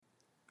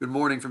Good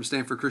morning from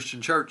Stanford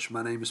Christian Church.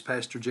 My name is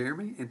Pastor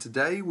Jeremy, and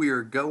today we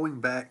are going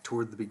back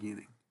toward the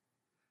beginning.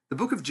 The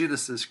book of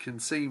Genesis can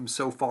seem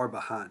so far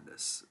behind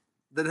us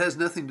that it has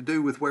nothing to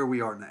do with where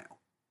we are now.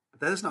 But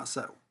that is not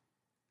so.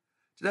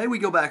 Today we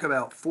go back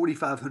about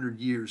 4,500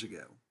 years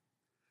ago.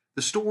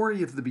 The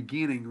story of the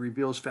beginning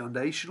reveals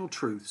foundational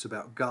truths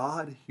about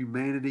God,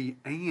 humanity,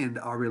 and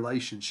our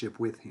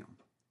relationship with Him.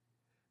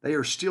 They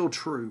are still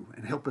true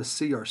and help us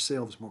see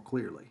ourselves more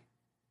clearly.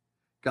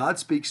 God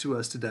speaks to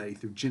us today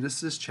through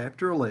Genesis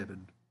chapter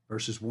 11,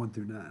 verses 1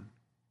 through 9.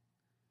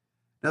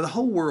 Now the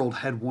whole world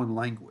had one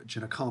language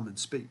and a common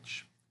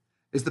speech.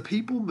 As the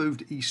people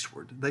moved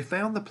eastward, they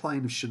found the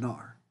plain of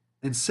Shinar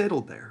and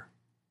settled there.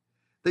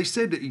 They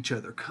said to each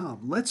other,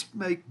 "Come, let's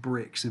make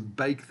bricks and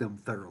bake them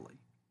thoroughly."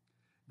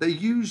 They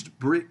used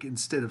brick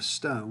instead of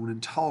stone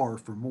and tar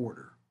for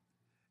mortar.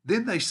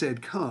 Then they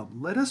said,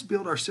 "Come, let us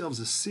build ourselves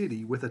a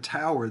city with a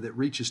tower that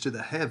reaches to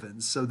the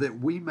heavens so that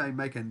we may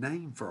make a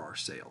name for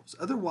ourselves.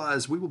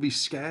 Otherwise, we will be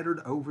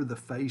scattered over the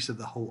face of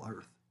the whole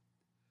earth."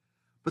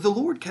 But the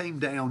Lord came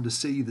down to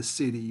see the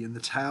city and the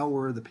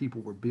tower the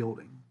people were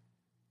building.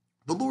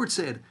 The Lord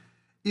said,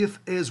 "If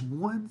as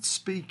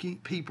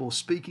people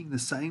speaking the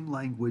same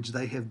language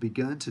they have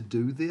begun to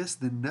do this,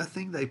 then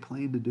nothing they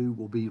plan to do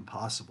will be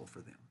impossible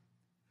for them.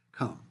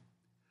 Come,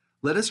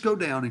 let us go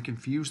down and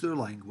confuse their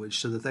language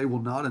so that they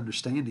will not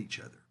understand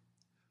each other."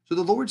 So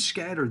the Lord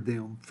scattered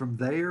them from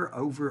there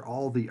over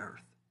all the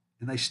earth,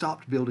 and they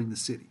stopped building the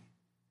city.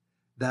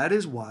 That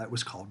is why it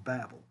was called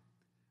Babel,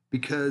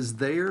 because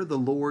there the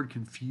Lord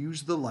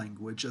confused the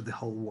language of the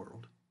whole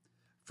world.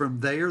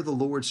 From there the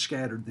Lord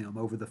scattered them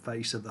over the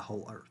face of the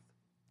whole earth.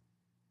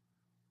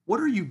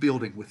 What are you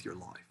building with your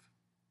life?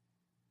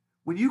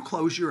 When you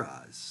close your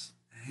eyes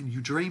and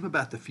you dream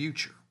about the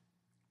future,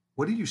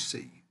 what do you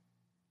see?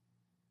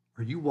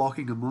 Are you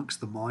walking amongst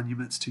the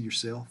monuments to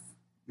yourself,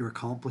 your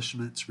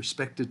accomplishments,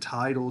 respected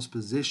titles,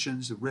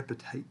 positions, the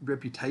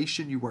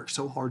reputation you worked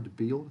so hard to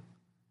build?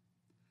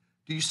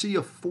 Do you see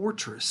a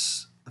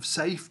fortress of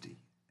safety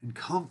and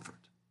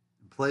comfort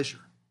and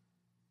pleasure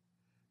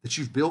that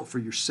you've built for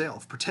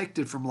yourself,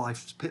 protected from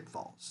life's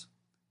pitfalls?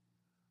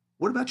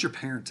 What about your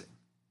parenting?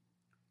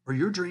 Are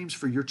your dreams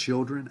for your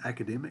children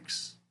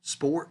academics,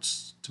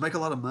 sports, to make a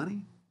lot of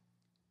money?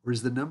 Or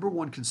is the number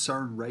one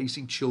concern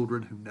raising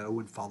children who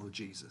know and follow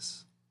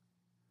Jesus?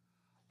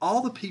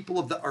 All the people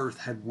of the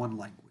earth had one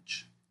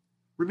language.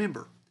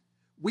 Remember,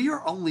 we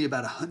are only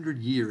about 100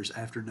 years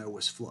after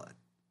Noah's flood.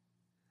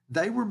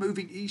 They were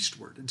moving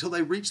eastward until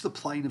they reached the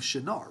plain of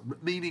Shinar,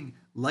 meaning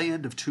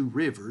land of two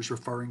rivers,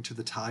 referring to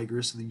the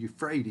Tigris and the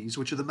Euphrates,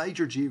 which are the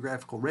major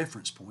geographical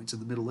reference points in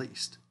the Middle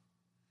East.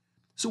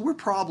 So we're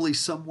probably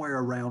somewhere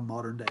around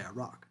modern-day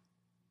Iraq.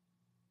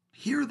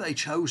 Here they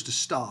chose to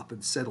stop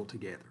and settle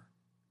together.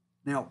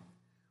 Now,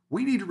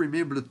 we need to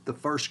remember that the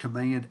first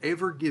command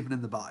ever given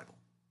in the Bible.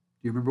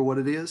 Do you remember what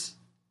it is?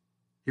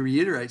 He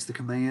reiterates the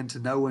command to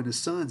Noah and his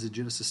sons in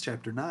Genesis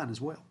chapter 9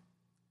 as well.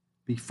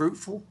 Be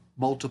fruitful,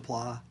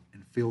 multiply,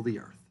 and fill the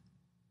earth.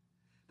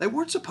 They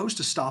weren't supposed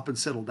to stop and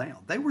settle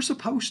down. They were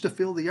supposed to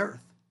fill the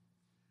earth.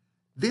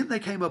 Then they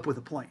came up with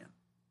a plan.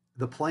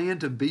 The plan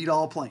to beat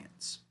all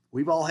plans.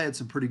 We've all had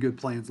some pretty good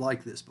plans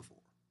like this before.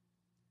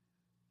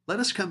 Let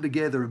us come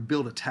together and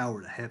build a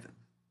tower to heaven.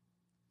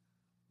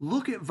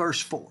 Look at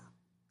verse 4.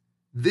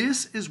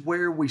 This is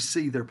where we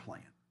see their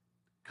plan.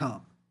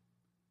 Come,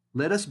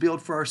 let us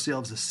build for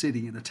ourselves a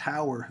city and a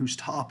tower whose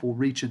top will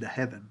reach into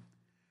heaven,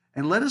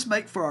 and let us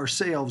make for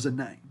ourselves a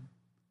name.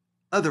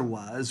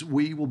 Otherwise,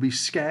 we will be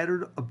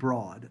scattered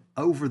abroad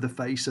over the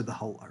face of the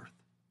whole earth.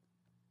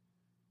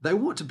 They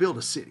want to build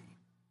a city.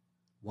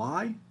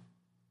 Why?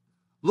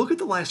 Look at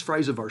the last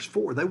phrase of verse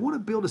 4. They want to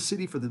build a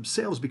city for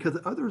themselves because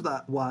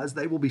otherwise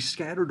they will be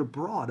scattered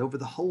abroad over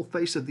the whole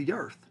face of the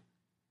earth.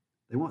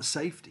 They want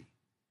safety,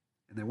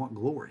 and they want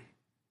glory.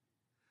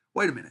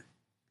 Wait a minute.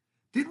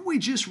 Didn't we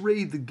just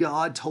read that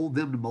God told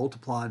them to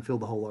multiply and fill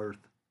the whole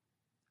earth?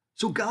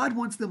 So God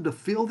wants them to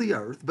fill the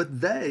earth, but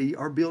they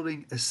are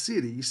building a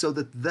city so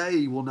that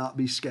they will not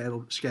be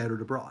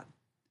scattered abroad.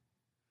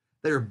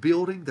 They are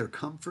building their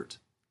comfort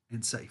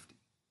and safety.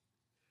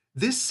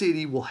 This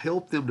city will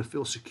help them to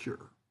feel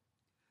secure.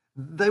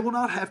 They will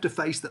not have to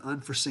face the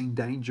unforeseen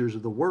dangers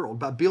of the world.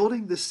 By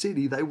building this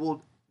city, they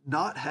will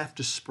not have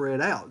to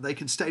spread out. They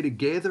can stay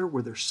together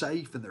where they're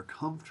safe and they're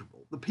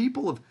comfortable. The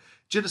people of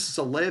Genesis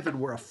 11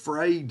 were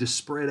afraid to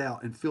spread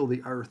out and fill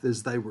the earth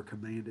as they were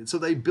commanded. So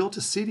they built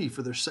a city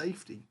for their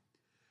safety.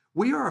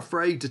 We are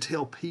afraid to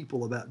tell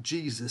people about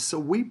Jesus, so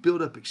we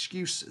build up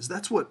excuses.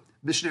 That's what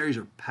missionaries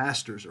or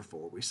pastors are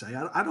for. We say,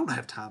 I don't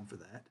have time for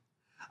that.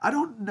 I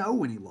don't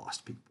know any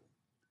lost people.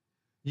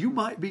 You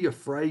might be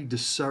afraid to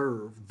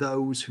serve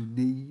those who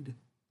need,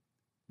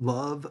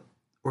 love,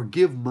 or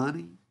give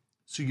money,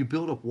 so you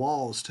build up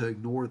walls to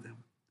ignore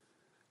them.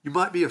 You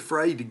might be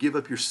afraid to give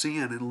up your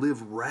sin and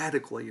live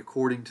radically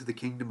according to the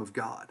kingdom of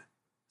God,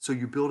 so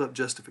you build up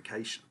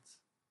justifications.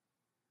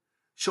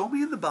 Show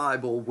me in the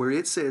Bible where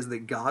it says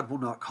that God will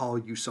not call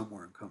you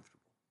somewhere uncomfortable.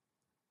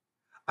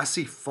 I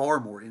see far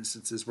more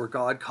instances where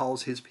God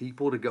calls his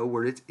people to go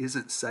where it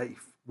isn't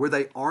safe, where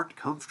they aren't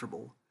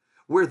comfortable,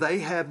 where they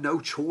have no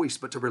choice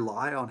but to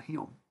rely on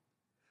him,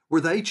 where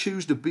they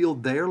choose to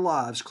build their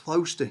lives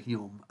close to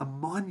him, a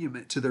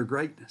monument to their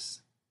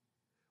greatness.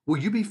 Will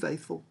you be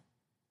faithful?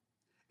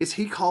 Is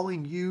he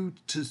calling you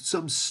to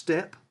some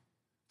step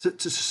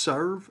to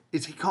serve?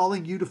 Is he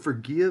calling you to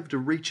forgive, to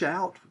reach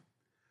out?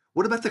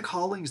 What about the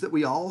callings that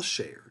we all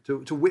share,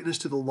 to witness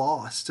to the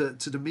lost,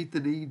 to meet the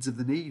needs of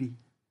the needy?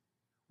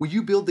 Will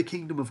you build the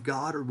kingdom of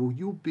God, or will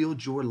you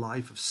build your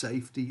life of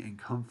safety and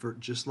comfort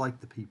just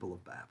like the people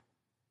of Babel?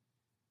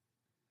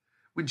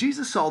 When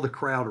Jesus saw the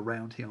crowd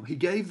around him, he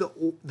gave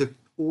the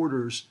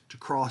orders to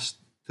cross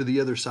to the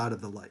other side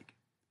of the lake.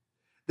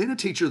 Then a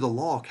teacher of the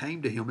law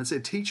came to him and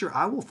said, "Teacher,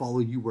 I will follow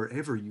you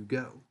wherever you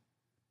go."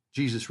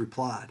 Jesus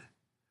replied,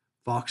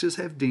 "Foxes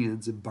have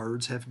dens and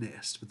birds have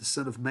nests, but the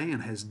Son of Man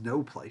has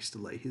no place to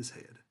lay his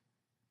head."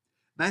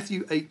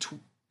 Matthew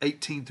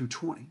 8:18 through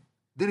 20.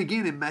 Then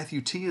again in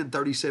Matthew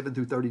 10:37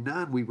 through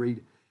 39, we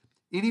read,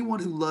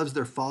 "Anyone who loves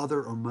their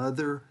father or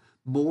mother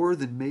more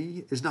than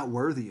me is not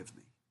worthy of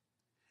me.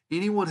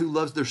 Anyone who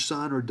loves their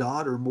son or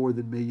daughter more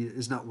than me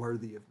is not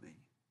worthy of me.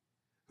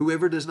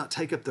 Whoever does not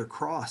take up their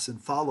cross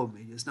and follow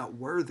me is not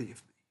worthy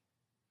of me.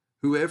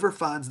 Whoever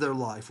finds their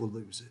life will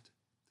lose it,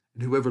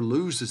 and whoever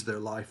loses their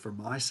life for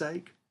my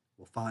sake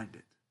will find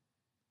it."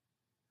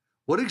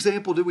 What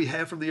example do we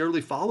have from the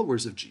early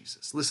followers of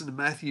Jesus? Listen to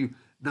Matthew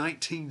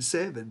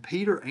 19:7.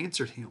 Peter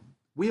answered him,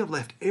 "We have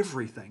left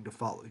everything to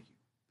follow you.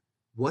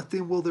 What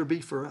then will there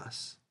be for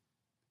us?"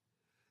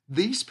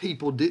 These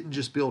people didn't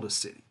just build a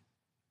city.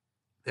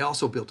 They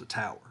also built a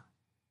tower.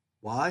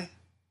 Why?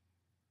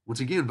 Once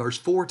again, verse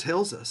 4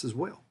 tells us as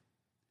well.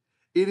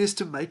 It is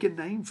to make a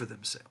name for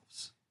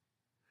themselves.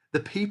 The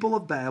people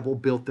of Babel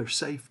built their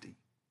safety.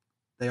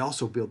 They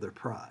also built their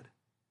pride.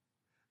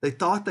 They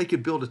thought they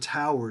could build a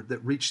tower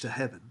that reached to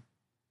heaven.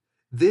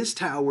 This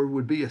tower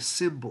would be a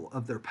symbol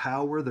of their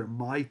power, their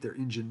might, their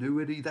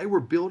ingenuity. They were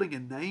building a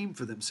name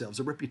for themselves,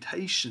 a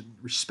reputation,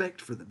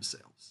 respect for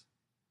themselves.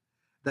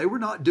 They were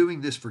not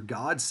doing this for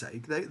God's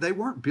sake. They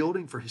weren't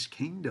building for his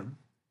kingdom.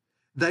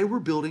 They were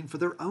building for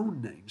their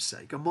own name's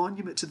sake, a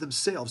monument to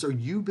themselves. Are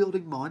you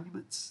building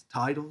monuments,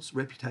 titles,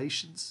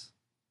 reputations?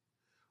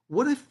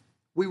 What if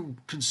we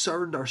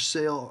concerned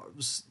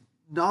ourselves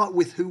not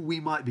with who we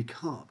might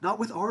become, not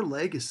with our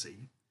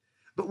legacy,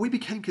 but we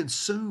became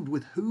consumed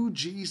with who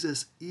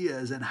Jesus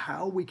is and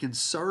how we can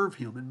serve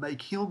him and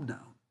make him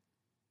known?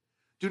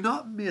 Do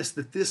not miss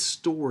that this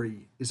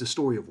story is a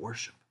story of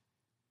worship.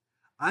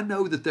 I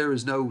know that there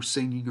is no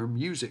singing or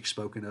music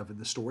spoken of in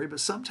the story, but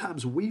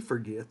sometimes we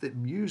forget that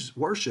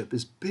worship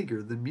is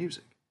bigger than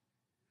music.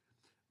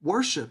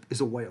 Worship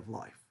is a way of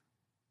life.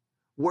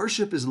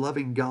 Worship is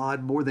loving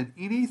God more than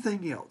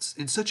anything else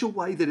in such a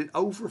way that it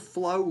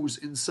overflows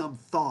in some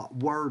thought,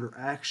 word, or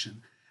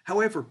action.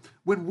 However,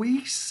 when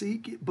we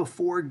seek it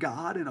before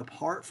God and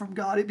apart from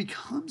God, it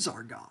becomes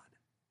our God.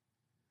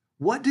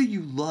 What do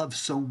you love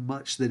so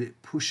much that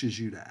it pushes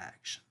you to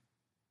action?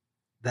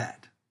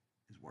 That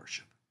is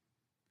worship.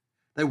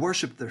 They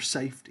worship their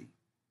safety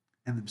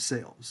and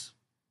themselves.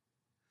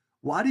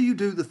 Why do you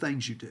do the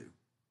things you do?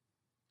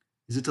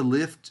 Is it to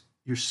lift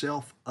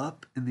yourself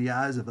up in the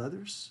eyes of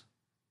others?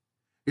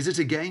 Is it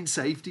to gain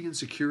safety and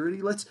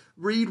security? Let's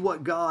read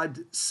what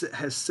God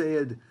has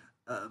said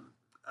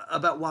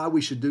about why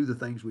we should do the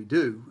things we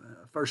do.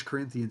 1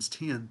 Corinthians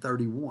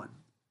 10:31.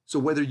 So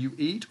whether you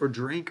eat or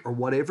drink or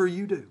whatever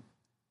you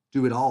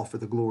do it all for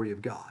the glory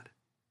of God.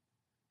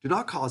 Do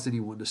not cause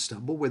anyone to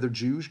stumble, whether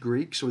Jews,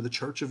 Greeks, or the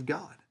church of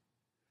God.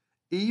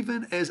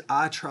 Even as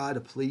I try to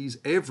please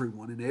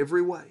everyone in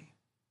every way,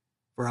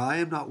 for I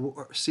am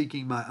not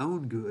seeking my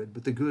own good,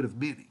 but the good of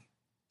many,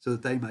 so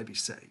that they may be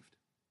saved.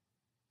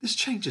 This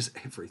changes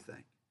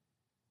everything.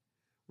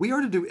 We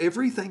are to do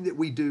everything that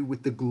we do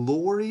with the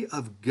glory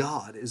of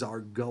God as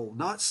our goal,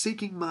 not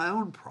seeking my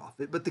own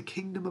profit, but the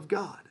kingdom of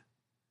God.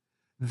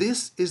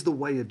 This is the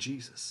way of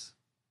Jesus.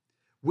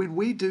 When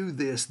we do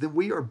this, then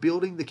we are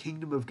building the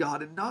kingdom of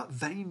God and not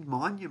vain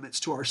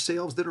monuments to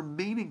ourselves that are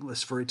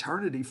meaningless for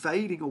eternity,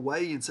 fading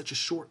away in such a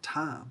short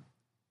time.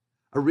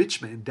 A rich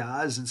man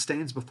dies and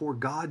stands before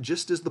God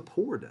just as the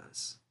poor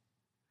does.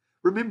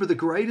 Remember, the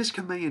greatest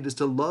command is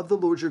to love the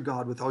Lord your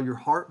God with all your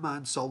heart,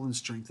 mind, soul, and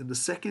strength. And the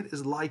second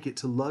is like it,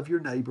 to love your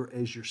neighbor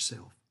as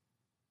yourself.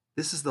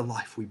 This is the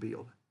life we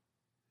build.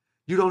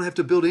 You don't have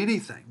to build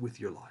anything with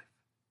your life.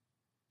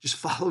 Just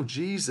follow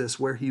Jesus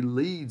where he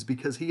leads,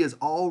 because he has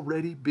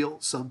already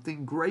built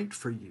something great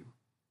for you.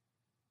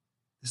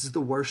 This is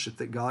the worship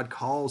that God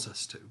calls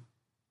us to,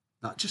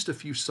 not just a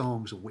few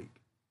songs a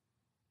week.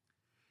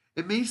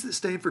 It means that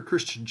Stanford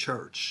Christian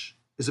Church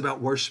is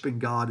about worshiping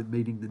God and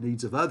meeting the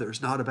needs of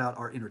others, not about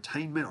our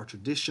entertainment, our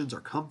traditions,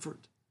 our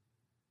comfort,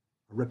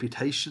 our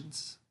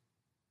reputations.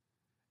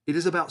 It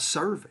is about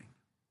serving,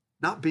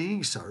 not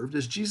being served,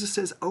 as Jesus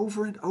says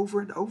over and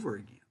over and over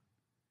again.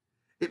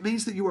 It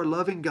means that you are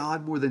loving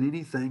God more than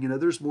anything and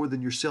others more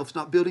than yourself,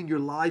 not building your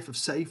life of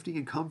safety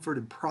and comfort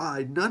and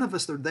pride. None of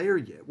us are there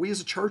yet. We as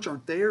a church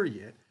aren't there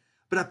yet.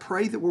 But I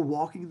pray that we're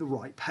walking the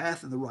right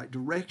path in the right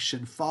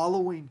direction,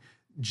 following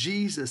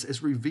Jesus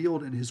as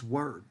revealed in his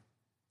word.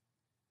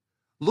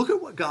 Look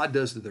at what God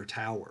does to their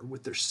tower,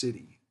 with their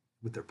city,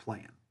 with their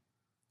plan.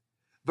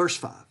 Verse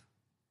 5,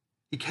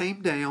 he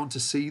came down to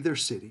see their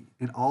city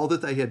and all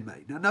that they had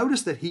made. Now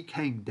notice that he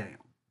came down.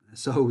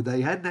 So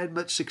they hadn't had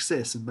much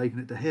success in making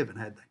it to heaven,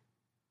 had they?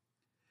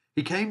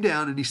 He came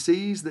down and he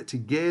sees that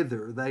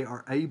together they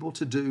are able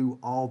to do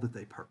all that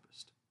they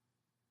purposed.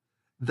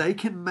 They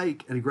can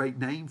make a great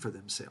name for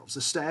themselves,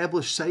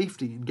 establish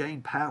safety, and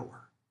gain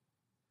power.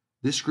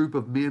 This group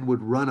of men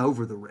would run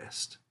over the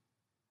rest,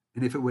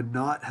 and if it would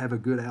not have a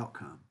good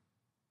outcome.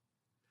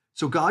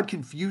 So God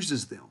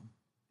confuses them.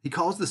 He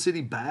calls the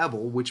city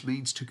Babel, which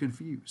means to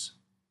confuse.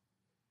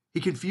 He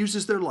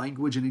confuses their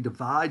language and he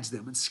divides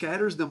them and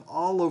scatters them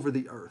all over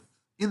the earth.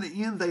 In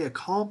the end, they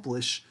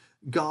accomplish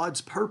God's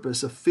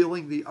purpose of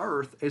filling the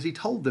earth as he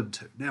told them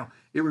to. Now,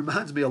 it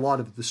reminds me a lot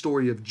of the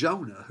story of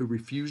Jonah, who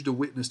refused to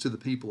witness to the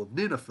people of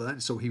Nineveh,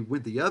 and so he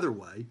went the other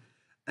way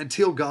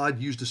until God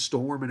used a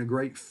storm and a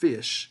great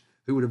fish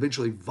who would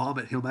eventually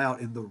vomit him out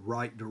in the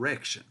right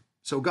direction.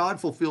 So God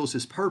fulfills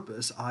his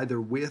purpose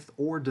either with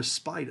or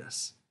despite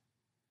us.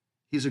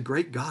 He's a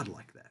great God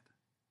like that.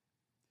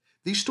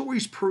 These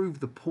stories prove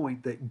the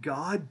point that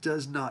God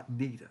does not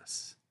need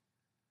us,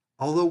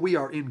 although we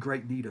are in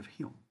great need of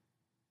him.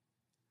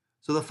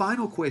 So the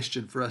final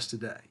question for us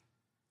today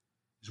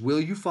is, will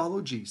you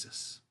follow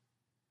Jesus,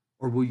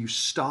 or will you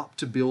stop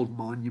to build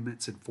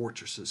monuments and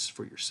fortresses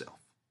for yourself?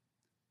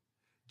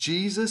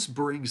 Jesus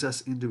brings us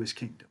into his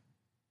kingdom.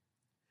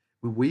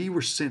 When we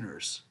were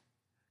sinners,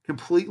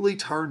 completely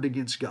turned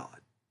against God,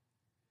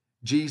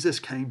 Jesus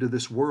came to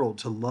this world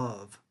to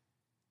love.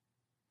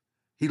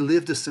 He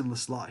lived a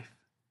sinless life.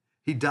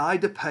 He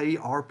died to pay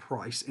our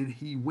price, and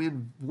he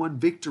won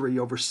victory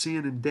over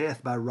sin and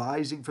death by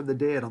rising from the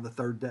dead on the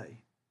third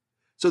day,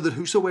 so that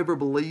whosoever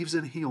believes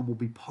in him will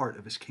be part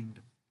of his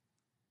kingdom.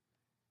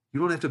 You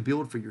don't have to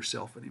build for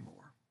yourself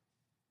anymore,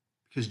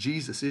 because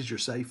Jesus is your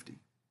safety.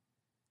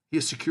 He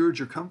has secured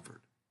your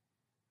comfort.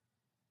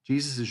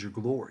 Jesus is your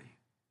glory.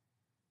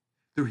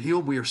 Through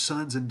him we are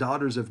sons and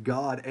daughters of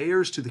God,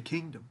 heirs to the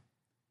kingdom.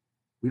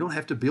 We don't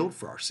have to build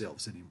for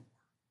ourselves anymore.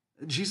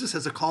 Jesus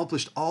has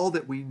accomplished all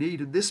that we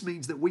need, and this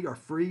means that we are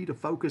free to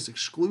focus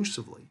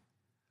exclusively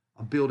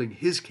on building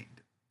his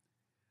kingdom,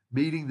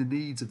 meeting the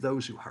needs of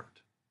those who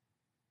hurt.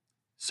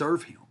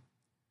 Serve him,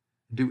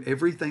 and do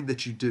everything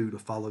that you do to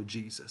follow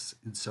Jesus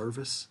in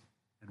service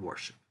and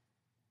worship.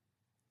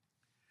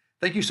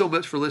 Thank you so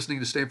much for listening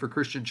to Stanford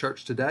Christian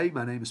Church today.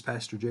 My name is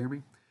Pastor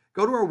Jeremy.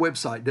 Go to our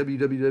website,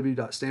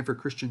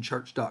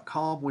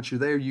 www.stanfordchristianchurch.com. Once you're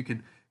there, you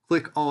can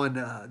click on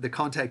the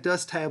Contact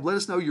Us tab. Let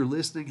us know you're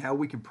listening, how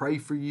we can pray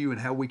for you, and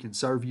how we can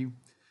serve you.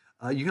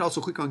 You can also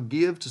click on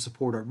Give to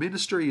support our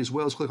ministry, as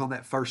well as click on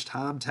that First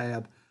Time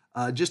tab.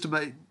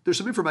 There's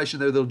some information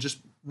there that'll just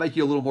make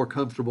you a little more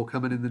comfortable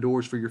coming in the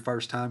doors for your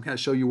first time, kind of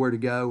show you where to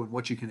go and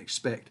what you can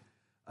expect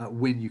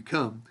when you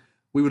come.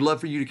 We would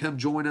love for you to come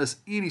join us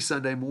any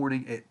Sunday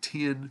morning at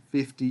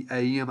 10:50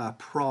 a.m. I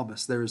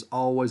promise there is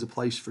always a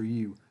place for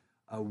you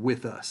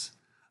with us.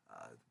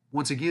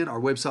 Once again, our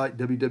website,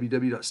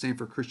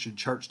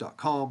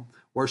 www.stanfordchristianchurch.com.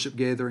 Worship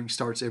gathering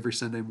starts every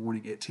Sunday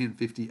morning at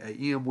 10:50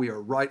 a.m. We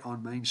are right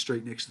on Main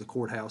Street next to the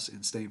courthouse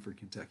in Stanford,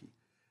 Kentucky.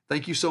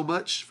 Thank you so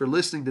much for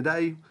listening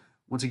today.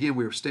 Once again,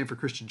 we are Stanford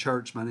Christian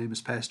Church. My name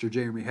is Pastor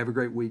Jeremy. Have a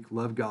great week.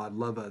 Love God,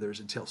 love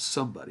others, and tell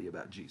somebody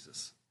about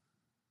Jesus.